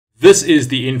This is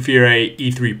the InfiRay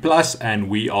E3 Plus and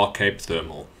we are Cape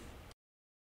Thermal.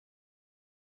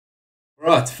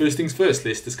 Alright, first things first,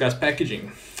 let's discuss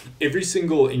packaging. Every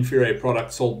single InfiRay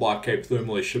product sold by Cape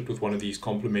Thermal is shipped with one of these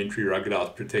complimentary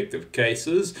ruggedized protective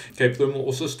cases. Cape Thermal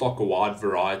also stock a wide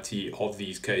variety of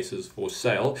these cases for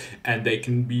sale, and they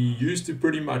can be used to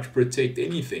pretty much protect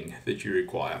anything that you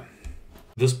require.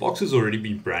 This box has already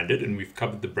been branded and we've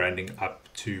covered the branding up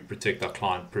to protect our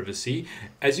client privacy.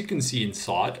 As you can see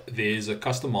inside, there's a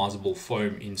customizable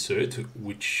foam insert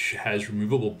which has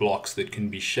removable blocks that can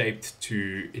be shaped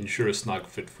to ensure a snug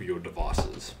fit for your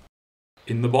devices.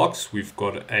 In the box, we've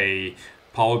got a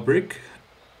power brick.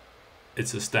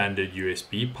 It's a standard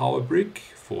USB power brick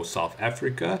for South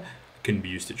Africa. Can be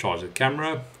used to charge the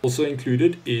camera. Also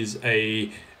included is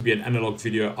an analog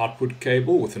video output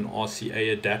cable with an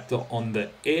RCA adapter on the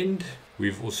end.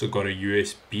 We've also got a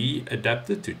USB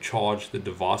adapter to charge the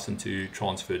device and to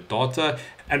transfer data.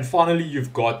 And finally,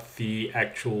 you've got the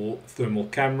actual thermal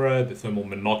camera, the thermal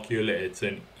monocular. It's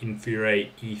an InfiRay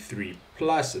E3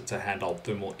 Plus. It's a handheld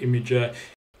thermal imager.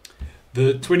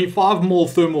 The 25mm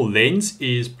thermal lens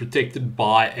is protected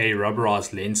by a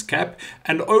rubberized lens cap,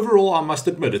 and overall I must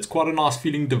admit it's quite a nice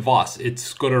feeling device.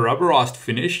 It's got a rubberized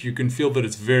finish. You can feel that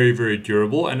it's very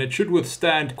durable and it should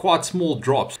withstand quite small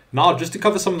drops. Now, just to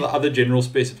cover some of the other general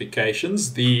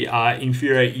specifications, the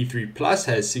InfiRay E3 Plus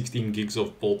has 16 gigs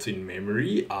of built-in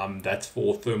memory. That's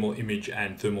for thermal image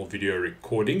and thermal video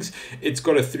recordings. It's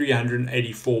got a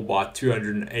 384 by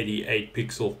 288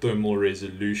 pixel thermal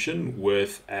resolution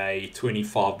with a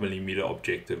 25mm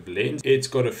objective lens. It's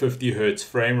got a 50 Hz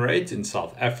frame rate in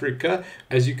South Africa.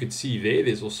 As you can see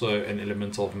there's also an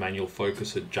element of manual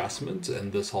focus adjustment,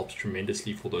 and this helps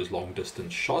tremendously for those long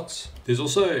distance shots. There's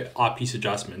also eyepiece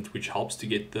adjustment, which helps to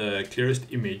get the clearest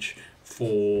image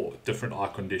for different eye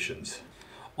conditions.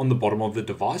 On the bottom of the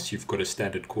device, you've got a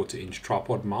standard 1/4-inch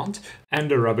tripod mount and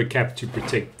a rubber cap to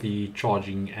protect the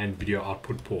charging and video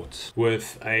output ports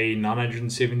with a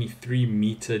 973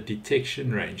 meter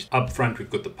detection range. Up front, we've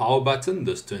got the power button.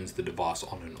 This turns the device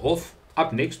on and off.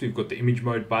 Up next, we've got the image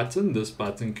mode button. This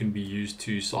button can be used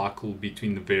to cycle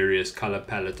between the various color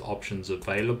palette options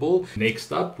available.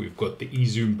 Next up, we've got the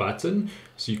e-zoom button.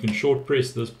 So you can short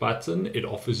press this button. It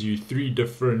offers you 3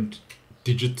 different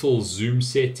digital zoom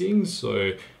settings,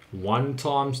 so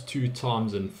 1x,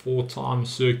 2x and 4x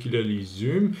circularly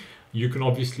zoom. You can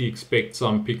obviously expect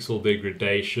some pixel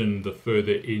degradation the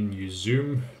further in you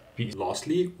zoom.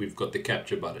 Lastly, we've got the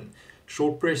capture button.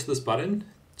 Short press this button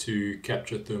to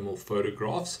capture thermal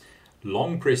photographs.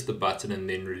 Long press the button and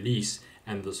then release,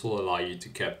 and this will allow you to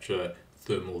capture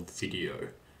thermal video.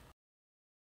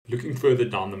 Looking further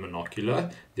down the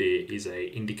monocular, there is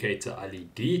a indicator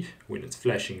LED. When it's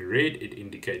flashing red, it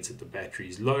indicates that the battery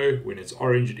is low. When it's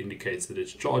orange, it indicates that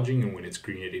it's charging, and when it's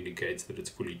green, it indicates that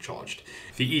it's fully charged.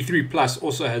 The E3 Plus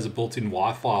also has a built-in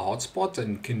Wi-Fi hotspot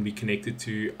and can be connected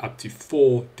to up to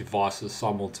 4 devices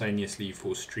simultaneously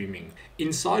for streaming.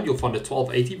 Inside, you'll find a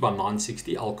 1280 by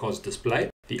 960 LCOS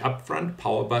display. The upfront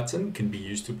power button can be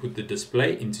used to put the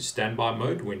display into standby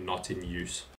mode when not in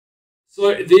use.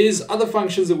 So there's other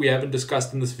functions that we haven't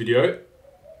discussed in this video.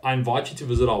 I invite you to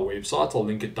visit our website. I'll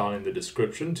link it down in the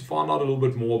description to find out a little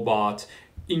bit more about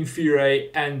InfiRay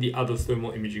and the other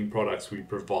thermal imaging products we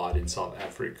provide in South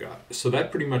Africa. So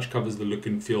that pretty much covers the look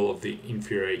and feel of the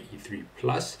InfiRay E3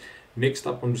 Plus. Next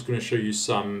up, I'm just going to show you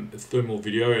some thermal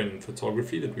video and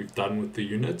photography that we've done with the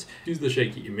unit. Use the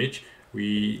shaky image.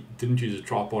 We didn't use a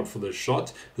tripod for this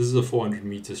shot. This is a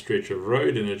 400-meter stretch of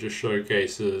road, and it just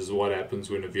showcases what happens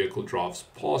when a vehicle drives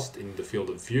past in the field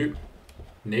of view.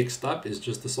 Next up is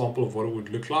just a sample of what it would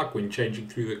look like when changing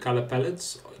through the color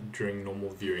palettes during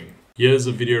normal viewing. Here's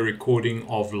a video recording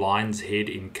of Lion's Head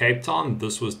in Cape Town.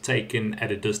 This was taken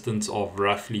at a distance of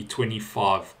roughly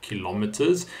 25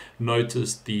 kilometers.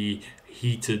 Notice the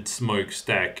heated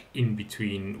smokestack in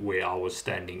between where I was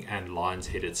standing and Lion's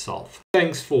Head itself.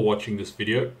 Thanks for watching this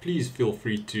video. Please feel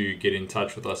free to get in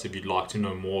touch with us if you'd like to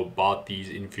know more about these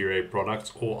InfiRay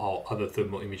products or our other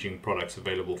thermal imaging products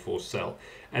available for sale.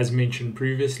 As mentioned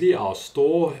previously, our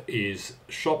store is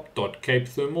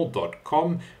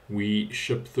shop.capethermal.com. We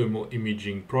ship thermal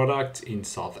imaging products in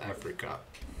South Africa.